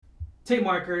Take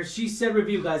markers. She said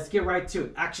review, guys. Get right to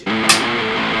it. Action.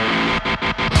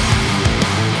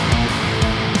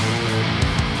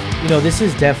 This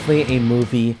is definitely a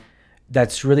movie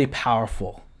that's really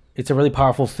powerful. It's a really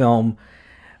powerful film.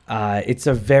 It's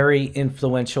a very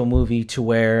influential movie to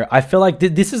where I feel like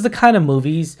this is the kind of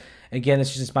movies, again,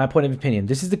 it's just my point of opinion.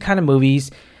 This is the kind of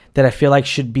movies that I feel like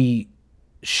should be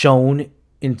shown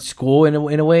in school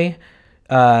in a way,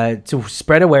 to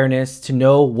spread awareness, to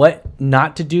know what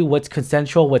not to do, what's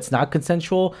consensual, what's not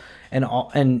consensual,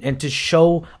 and to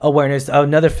show awareness.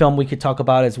 Another film we could talk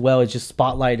about as well is just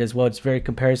Spotlight as well. It's very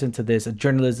comparison to this, a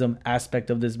journalism aspect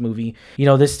of this movie.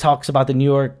 This talks about the New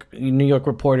York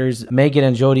reporters Megan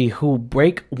and Jody, who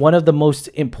break one of the most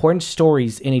important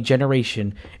stories in a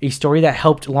generation, a story that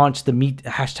helped launch the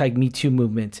 #MeToo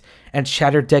movement and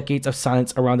shattered decades of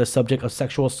silence around the subject of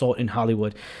sexual assault in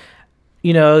Hollywood.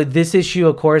 This issue,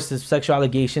 of course, is sexual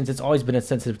allegations. It's always been a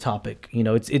sensitive topic.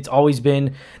 It's always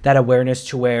been that awareness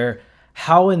to where,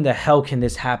 how in the hell can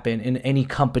this happen in any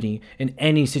company, in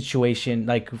any situation?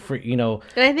 And I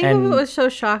think what was so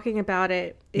shocking about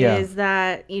it is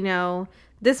that,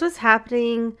 this was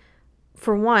happening,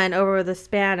 for one, over the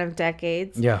span of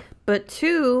decades. Yeah. But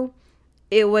two,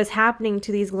 it was happening to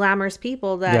these glamorous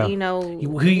people that you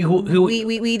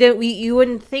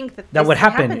wouldn't think that would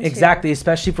happen. Exactly,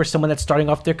 especially for someone that's starting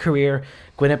off their career.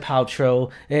 Gwyneth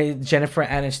Paltrow, Jennifer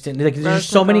Aniston. There's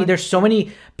so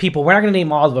many people. We're not going to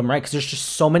name all of them, right? Because there's just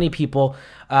so many people,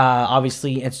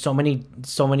 obviously, and so many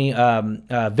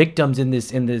victims in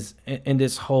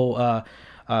this whole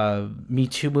Me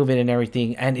Too movement and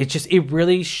everything, and it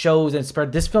really shows and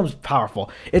spread. This film's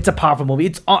powerful. It's a powerful movie.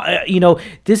 It's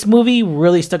this movie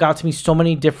really stuck out to me, so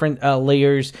many different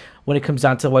layers when it comes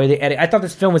down to the way they edit. I thought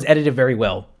this film was edited very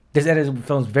well. This edited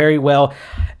film's very well.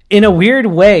 In a weird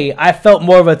way, I felt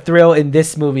more of a thrill in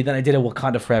this movie than I did in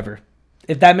Wakanda Forever.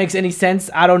 If that makes any sense,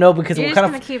 I don't know, because I'm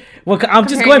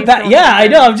just going back. Yeah, I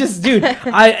know. I'm just, dude.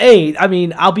 I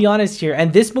mean, I'll be honest here.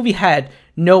 And this movie had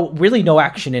no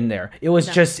action in there. It was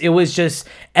just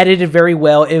edited very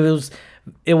well.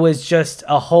 It was just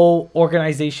a whole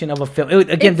organization of a film.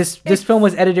 This film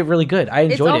was edited really good. I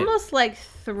enjoyed it. It's almost like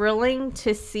thrilling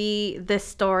to see this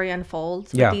story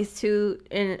unfold with these two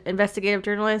investigative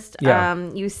journalists.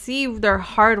 You see their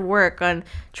hard work on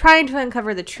trying to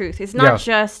uncover the truth. It's not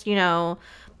just,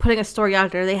 putting a story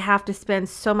out there. They have to spend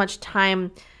so much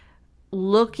time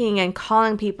looking and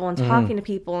calling people and talking to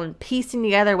people and piecing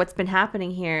together what's been happening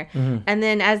here. And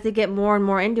then as they get more and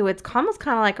more into it, it's almost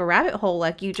kind of like a rabbit hole.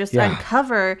 Like you just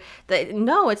uncover that,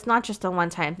 no, it's not just a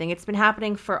one-time thing. It's been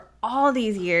happening for all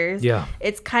these years.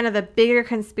 It's kind of the bigger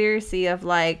conspiracy of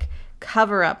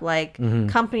cover up,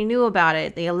 company knew about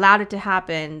it, they allowed it to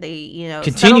happen, they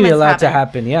continue allowed to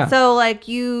happen. So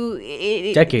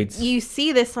decades you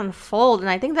see this unfold, and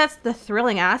I think that's the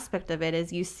thrilling aspect of it,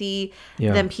 is you see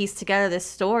them piece together this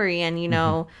story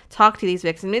and talk to these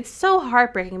victims. It's so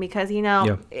heartbreaking because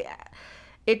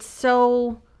it's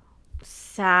so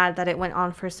sad that it went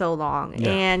on for so long.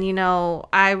 And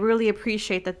I really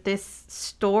appreciate that this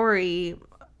story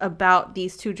about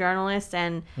these two journalists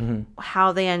and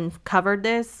how they uncovered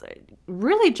this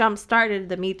really jump-started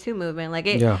the Me Too movement.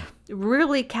 It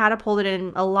really catapulted,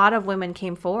 and a lot of women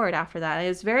came forward after that. It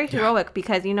was very heroic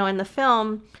because, in the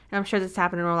film, and I'm sure this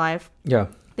happened in real life,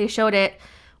 they showed it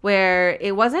where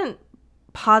it wasn't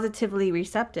positively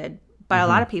recepted by a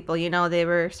lot of people. They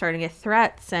were starting to get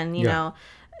threats and,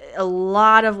 a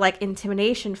lot of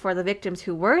intimidation for the victims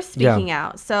who were speaking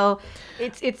out. So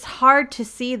it's hard to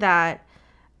see that.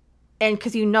 And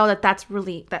because that's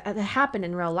really, that happened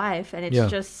in real life. And it's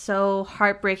just so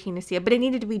heartbreaking to see it. But it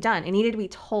needed to be done. It needed to be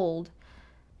told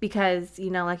because,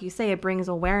 like you say, it brings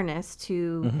awareness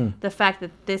to the fact that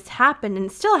this happened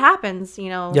and still happens,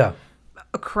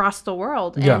 across the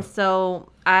world. And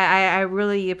so I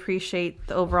really appreciate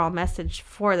the overall message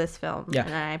for this film.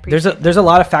 And I appreciate there's a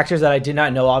lot of factors that I did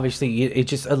not know. Obviously, it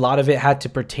just, a lot of it had to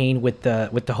pertain with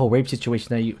the whole rape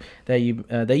situation that you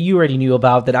already knew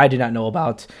about, that I did not know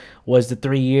about, was the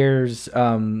 3 years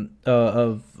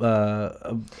of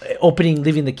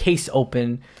leaving the case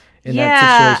open in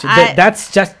that situation.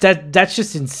 That's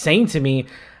just insane to me.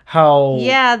 How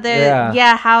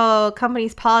how a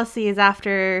company's policy is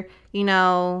after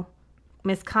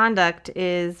misconduct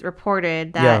is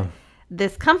reported, that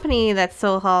this company that's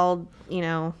so-called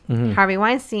Harvey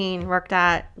Weinstein worked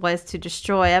at was to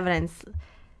destroy evidence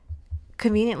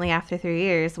conveniently after 3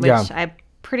 years, which I'm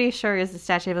pretty sure is the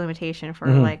statute of limitation for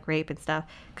rape and stuff.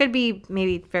 Could be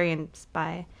maybe variants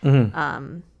by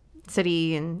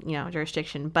city and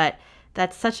jurisdiction, but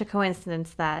that's such a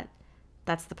coincidence that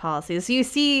that's the policy. So you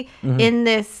see in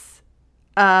this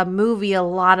movie a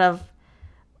lot of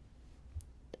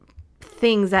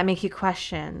things that make you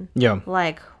question,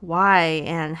 like why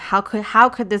and how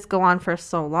could this go on for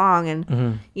so long?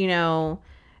 And you know,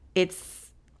 it's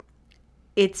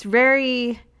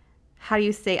very, how do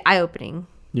you say, eye-opening.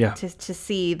 To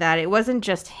see that it wasn't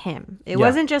just him. It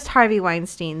wasn't just Harvey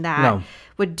Weinstein that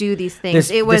would do these things.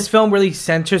 This film really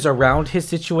centers around his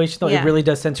situation, though. It really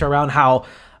does center around how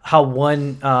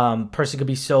one person could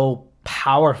be so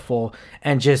powerful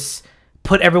and just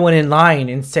put everyone in line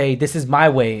and say, this is my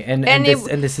way, and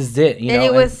this is it. You know,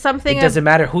 it was something. It doesn't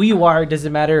matter who you are. It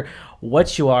doesn't matter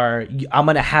what you are. I'm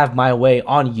gonna have my way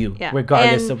on you,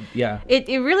 regardless of. It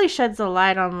really sheds a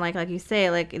light on like you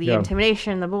say, like the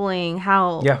intimidation, the bullying,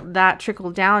 how that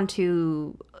trickled down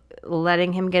to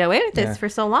letting him get away with this for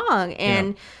so long.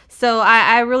 And so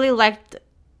I really liked,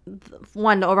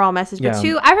 one, the overall message, but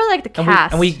two, I really like the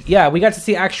cast. We got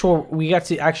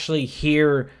to actually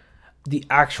hear the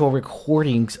actual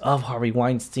recordings of Harvey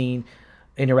Weinstein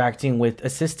interacting with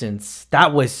assistants.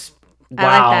 That was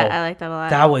wow. I like that a lot.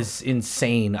 That was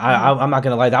insane. I'm not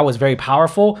gonna lie, that was very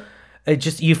powerful. It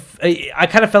just I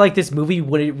kind of felt like this movie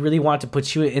would really want to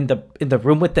put you in the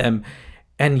room with them,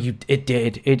 and it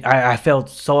did. I felt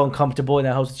so uncomfortable in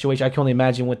that whole situation. I can only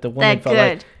imagine what the woman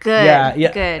felt good.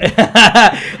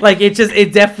 Like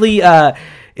it definitely.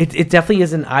 It definitely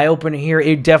is an eye opener here.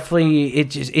 It puts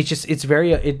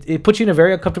you in a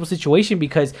very uncomfortable situation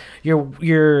because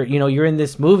you're in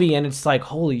this movie and it's like,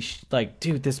 holy like,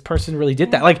 dude, this person really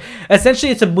did that. Like,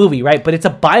 essentially it's a movie, right? But it's a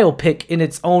biopic in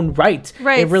its own right.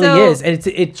 It really is. And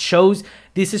it shows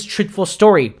this is truthful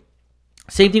story.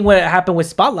 Same thing what happened with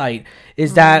Spotlight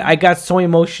is that I got so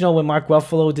emotional when Mark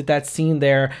Ruffalo did that scene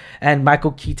there, and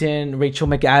Michael Keaton, Rachel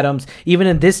McAdams. Even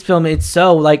in this film, it's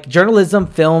so like journalism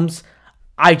films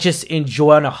I just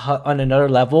enjoy on another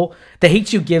level. The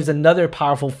Hate You Give's another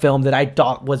powerful film that I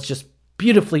thought was just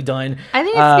beautifully done. I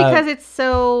think it's because it's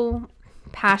so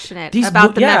passionate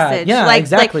about the message. Yeah, like,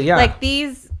 exactly. Like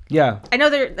these. Yeah. I know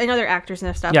they're actors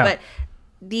and stuff, but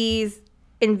these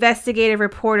investigative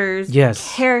reporters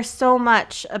care so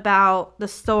much about the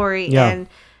story and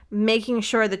making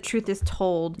sure the truth is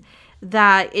told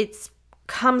that it's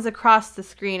comes across the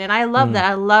screen, and I love that.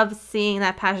 I love seeing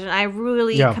that passion. I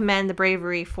really commend the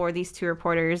bravery for these two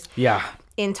reporters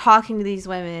in talking to these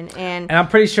women, and I'm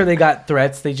pretty sure they got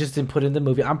threats. They just didn't put in the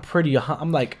movie. I'm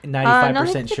like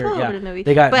 95% sure.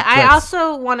 They got but threats. I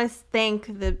also want to thank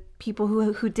the people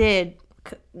who did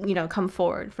come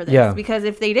forward for this, because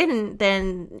if they didn't,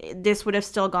 then this would have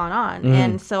still gone on.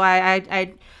 And so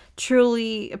I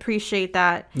truly appreciate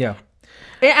that.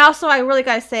 And also, I really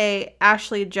gotta say,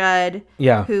 Ashley Judd,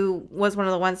 who was one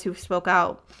of the ones who spoke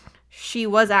out, she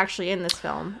was actually in this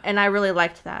film, and I really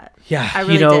liked that. I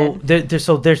really did. There's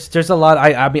a lot.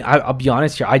 I mean, I'll be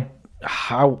honest here.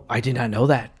 I did not know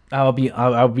that.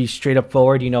 I'll be straight up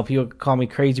forward. People call me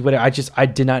crazy, but I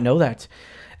did not know that,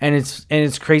 and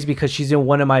it's crazy because she's in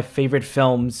one of my favorite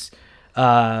films.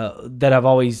 That I've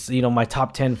always, my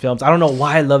top 10 films. I don't know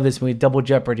why I love this movie, Double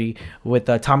Jeopardy, with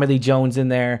Tommy Lee Jones in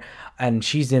there, and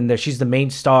she's in there. She's the main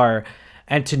star,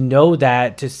 and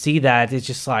to see that, it's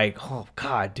just like, oh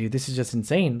God, dude, this is just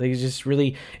insane. Like,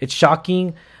 it's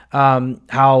shocking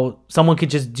how someone could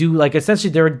just do, like,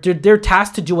 essentially they're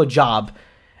tasked to do a job,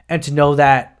 and to know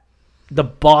that the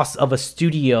boss of a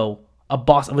studio,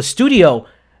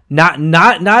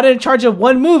 not in charge of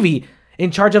one movie, in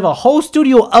charge of a whole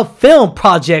studio of film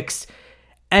projects,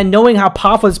 and knowing how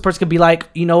powerful this person could be. Like,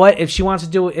 you know what? If she wants to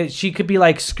do it, she could be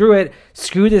like, screw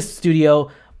this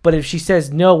studio. But if she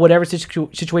says no, whatever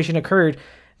situation occurred,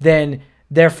 then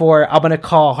therefore I'm going to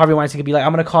call Harvey Weinstein. Could be like,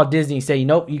 I'm going to call Disney, say,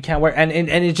 nope, you can't work. And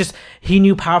it just, he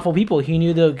knew powerful people. He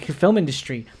knew the film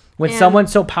industry. When someone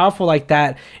so powerful like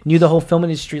that knew the whole film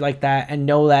industry like that, and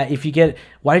know that if you get,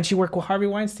 why did you work with Harvey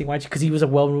Weinstein? Because he was a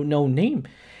well-known name.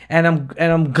 And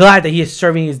I'm glad that he is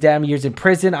serving his damn years in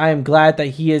prison. I am glad that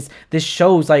he is. This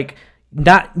shows like,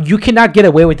 you cannot get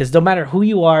away with this. No matter who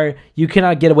you are, you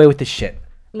cannot get away with this shit.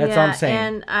 That's all I'm saying.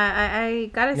 And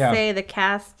I gotta say, the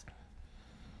cast,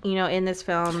 in this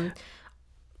film,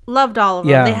 loved all of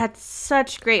them. They had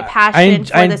such great passion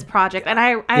for this project,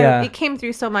 and it came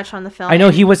through so much on the film. I know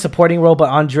he was supporting role, but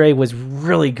Andre was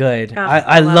really good.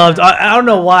 I don't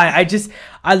know why.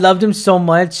 I loved him so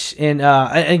much. And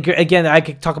again, I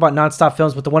could talk about nonstop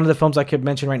films, but one of the films I could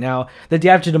mention right now, The Day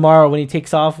After Tomorrow, when he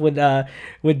takes off with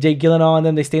Jake Gyllenhaal and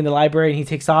them, they stay in the library and he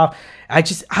takes off. I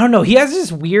don't know. He has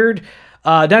this weird,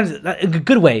 not in a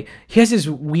good way. He has this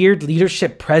weird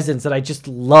leadership presence that I just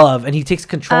love, and he takes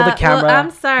control of the camera. Well, I'm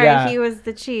sorry, he was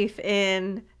the chief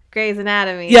in Grey's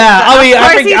Anatomy. Yeah, So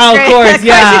of course,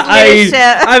 yeah.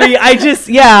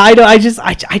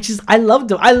 I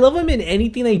loved him. I love him in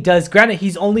anything that he does. Granted,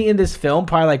 he's only in this film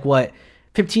probably like what,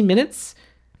 15 minutes,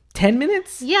 10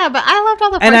 minutes. Yeah, but I loved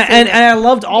all the parts. And I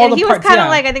loved all the parts. He was kind of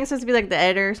like, I think supposed to be like the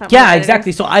editor or something. Yeah,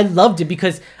 exactly. So I loved it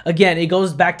because again, it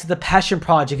goes back to the passion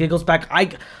project. It goes back. I'm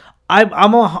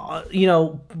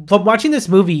from watching this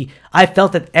movie, I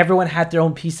felt that everyone had their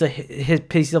own piece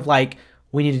of like,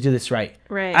 we need to do this right.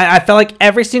 Right. I felt like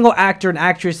every single actor and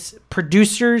actress,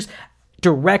 producers,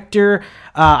 director,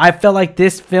 I felt like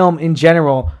this film in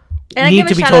general need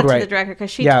to be told right. And I give a shout out to the director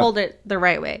because she told it the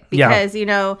right way. Because,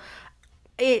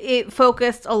 it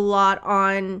focused a lot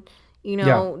on,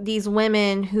 these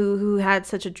women who had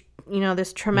such a,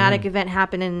 this traumatic event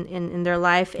happen in their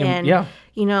life. And,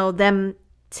 them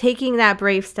taking that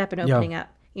brave step and opening up,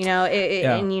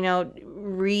 and,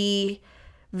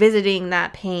 revisiting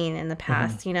that pain in the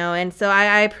past, and so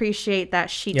I appreciate that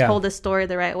she told the story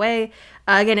the right way.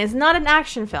 Again, it's not an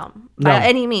action film by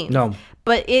any means,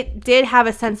 but it did have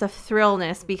a sense of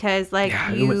thrillness because like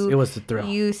it was the thrill.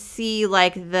 You see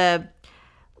like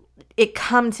it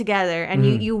come together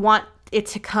and you want it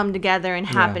to come together and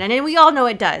happen. And then we all know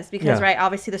it does because right,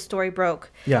 obviously the story broke.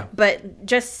 Yeah. But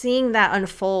just seeing that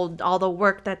unfold, all the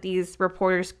work that these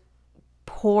reporters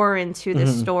pour into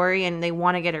this story and they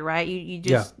want to get it right,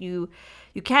 you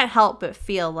can't help but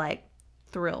feel like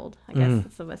thrilled. I guess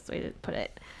that's the best way to put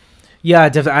it. Yeah,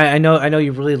 definitely. I know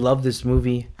you really love this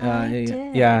movie.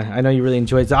 Yeah, I know you really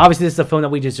enjoyed it. So obviously, this is a film that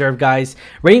we deserve, guys.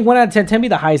 Rating 1 out of 10. 10 be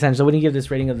the highest end. So what do you give this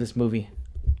rating of this movie?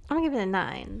 I'm gonna give it a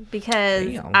 9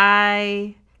 because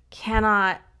I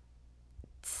cannot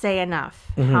say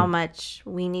enough how much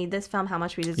we need this film, how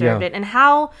much we deserved it, and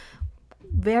how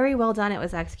very well done it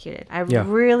was executed. I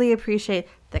really appreciate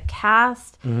the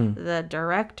cast, the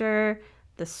director,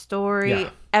 the story,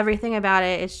 everything about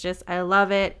it. It's just, I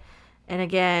love it. And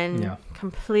again,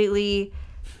 completely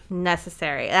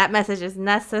necessary. That message is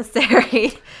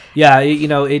necessary. Yeah,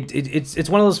 it's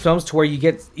one of those films to where you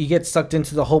get sucked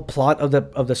into the whole plot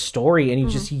of the story,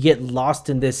 and you get lost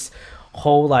in this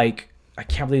whole like, I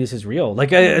can't believe this is real.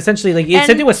 Like essentially, like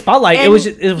same thing with Spotlight. It was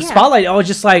Spotlight. I was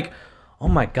just like, oh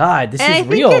my god, this is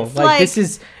real. Like this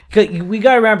is. We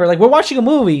gotta remember, like, we're watching a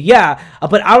movie,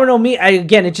 but I don't know,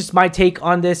 again, it's just my take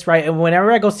on this, right? And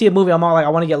whenever I go see a movie, I'm all like, I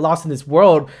want to get lost in this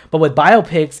world. But with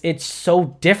biopics, it's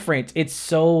so different. It's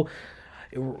so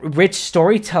rich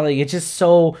storytelling. It's just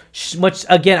so much.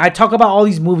 Again, I talk about all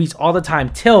these movies all the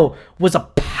time. Till was a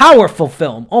powerful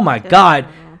film. Oh my god,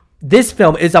 this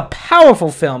film is a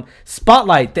powerful film.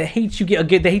 Spotlight, The Hate You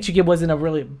Give wasn't a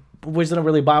really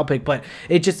biopic, but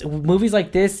it just, movies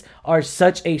like this are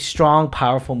such a strong,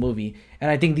 powerful movie,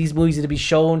 and I think these movies need to be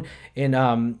shown in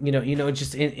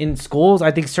just in schools.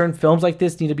 I think certain films like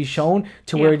this need to be shown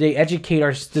to where they educate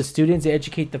the students, they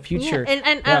educate the future.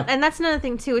 And that's another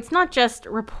thing too. It's not just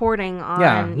reporting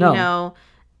on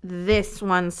this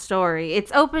one story.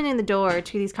 It's opening the door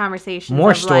to these conversations.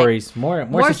 More stories, more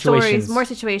situations. More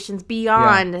situations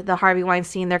beyond the Harvey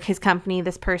Weinstein, his company,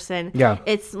 this person. Yeah.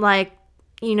 It's like,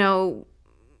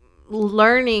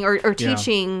 learning or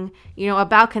teaching,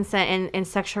 about consent and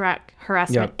sexual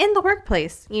harassment in the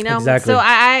workplace, Exactly. So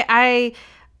I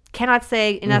cannot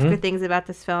say enough good things about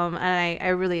this film, and I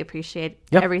really appreciate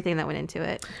everything that went into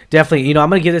it. Definitely. I'm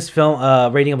going to give this film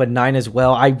a rating of a 9 as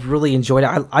well. I really enjoyed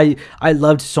it. I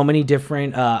loved so many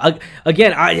different,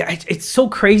 again, it's so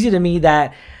crazy to me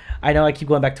that, I know I keep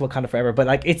going back to Wakanda Forever, but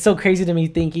like, it's so crazy to me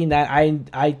thinking that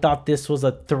I thought this was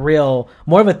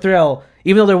more of a thrill,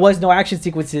 even though there was no action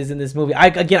sequences in this movie.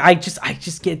 I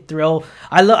just get thrill.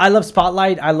 I love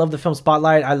Spotlight. I love the film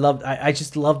Spotlight. I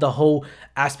just love the whole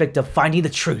aspect of finding the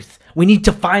truth. We need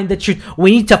to find the truth.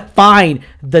 We need to find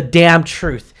the damn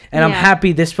truth. And I'm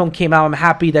happy this film came out. I'm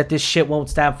happy that this shit won't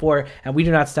stand for, and we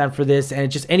do not stand for this.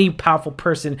 And just any powerful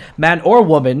person, man or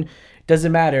woman,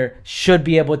 doesn't matter, should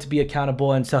be able to be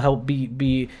accountable and to help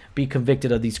be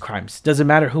convicted of these crimes. Doesn't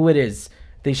matter who it is,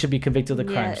 they should be convicted of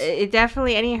the crimes. It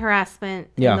definitely, any harassment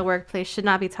in the workplace should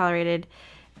not be tolerated.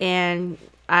 And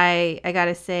I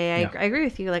gotta say, I agree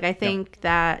with you. Like, I think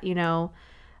that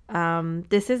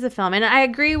this is a film, and I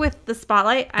agree with the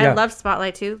Spotlight. I love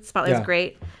Spotlight too. Spotlight's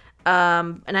great.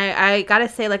 And I gotta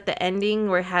say, like, the ending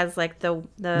where it has like the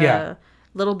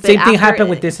little bit. Same thing happened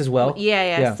with this as well.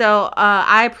 Yeah. So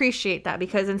I appreciate that,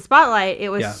 because in Spotlight it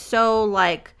was so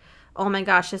like, oh my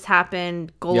gosh, this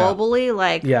happened globally.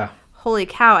 Like, holy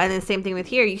cow. And then same thing with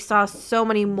here. You saw so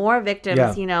many more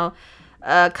victims,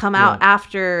 come out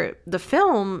after the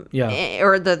film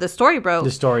or the story broke.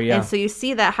 The story, And so you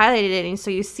see that highlighted it, and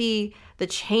so you see the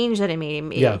change that it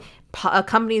made.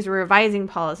 companies were revising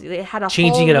policy. They had a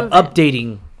changing it up,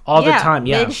 updating all the time.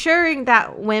 Yeah, ensuring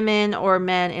that women or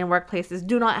men in workplaces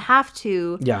do not have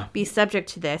to be subject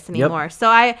to this anymore. So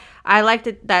I liked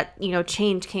it that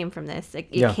change came from this.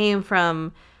 It came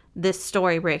from this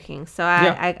story breaking. So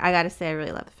I gotta say I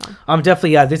really love the film.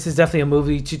 Definitely, this is definitely a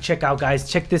movie to check out, guys.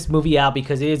 Check this movie out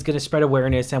because it is gonna spread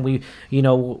awareness, and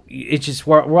it's just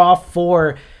we're all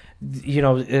for.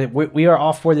 We are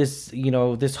all for this,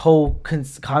 this whole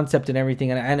concept and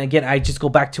everything. And again, I just go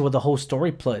back to the whole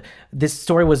story plot. This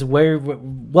story was very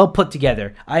well put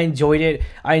together. I enjoyed it.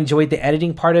 I enjoyed the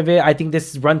editing part of it. I think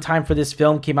this runtime for this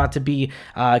film came out to be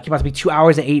 2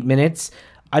 hours and 8 minutes.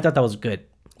 I thought that was good.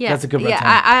 Yeah, that's a good runtime.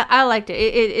 Yeah, I liked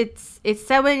it. It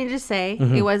said what it needed to say.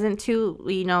 Mm-hmm. It wasn't too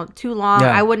long.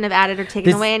 Yeah. I wouldn't have added or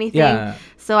taken away anything. Yeah.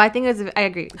 So I think I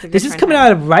agree. This is coming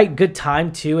out at a good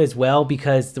time too, as well,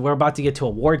 because we're about to get to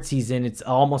award season. It's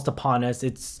almost upon us.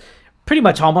 It's pretty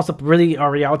much almost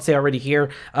already here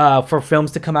for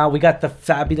films to come out. We got The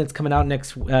Fabelmans coming out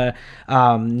next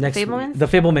Fabelmans? The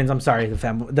Fabelmans, I'm sorry. The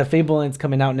Fabelmans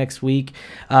coming out next week,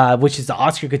 which is the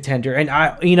Oscar contender. And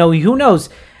who knows?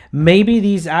 Maybe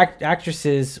these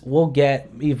actresses will get,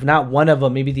 if not one of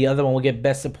them, maybe the other one will get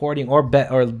Best Supporting or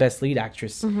Best Lead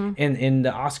Actress in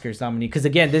the Oscars nominee. Because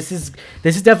again, this is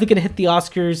definitely going to hit the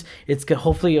Oscars.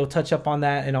 Hopefully it'll touch up on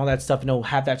that and all that stuff, and it'll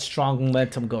have that strong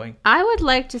momentum going. I would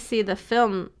like to see the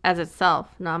film as itself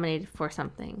nominated for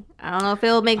something. I don't know if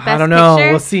it'll make Best Picture. I don't know.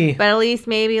 We'll see. But at least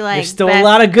maybe there's still a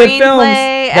lot of good films.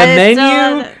 The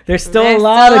Menu. There's still a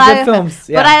lot of good films.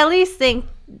 Yeah. But I at least think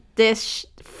this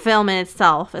film in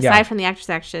itself, aside from the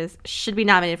actors, should be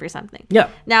nominated for something. Yeah.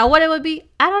 Now, what it would be,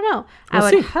 I don't know. I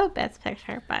would hope Best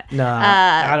Picture, but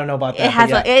I don't know about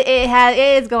that.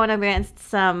 It is going up against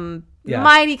some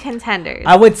mighty contenders.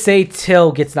 I would say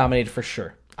Till gets nominated for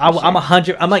sure. I'm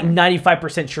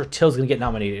 95% sure Till's gonna get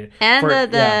nominated. And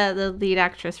the lead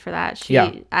actress for that,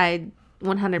 I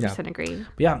 100% agree.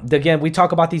 Yeah, again, we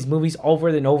talk about these movies over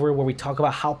and over where we talk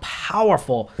about how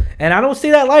powerful, and I don't say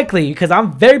that lightly because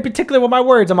I'm very particular with my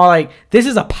words. I'm all like, this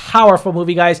is a powerful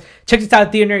movie, guys. Check this out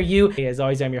at theater near you. Hey, as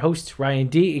always, I'm your host, Ryan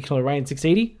D. You can call Ryan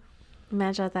 680.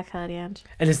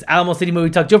 And this is Alamo City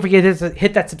Movie Talk. Don't forget to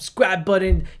hit that subscribe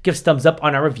button. Give us a thumbs up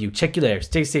on our review. Check you later.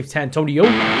 Stay safe, San Antonio.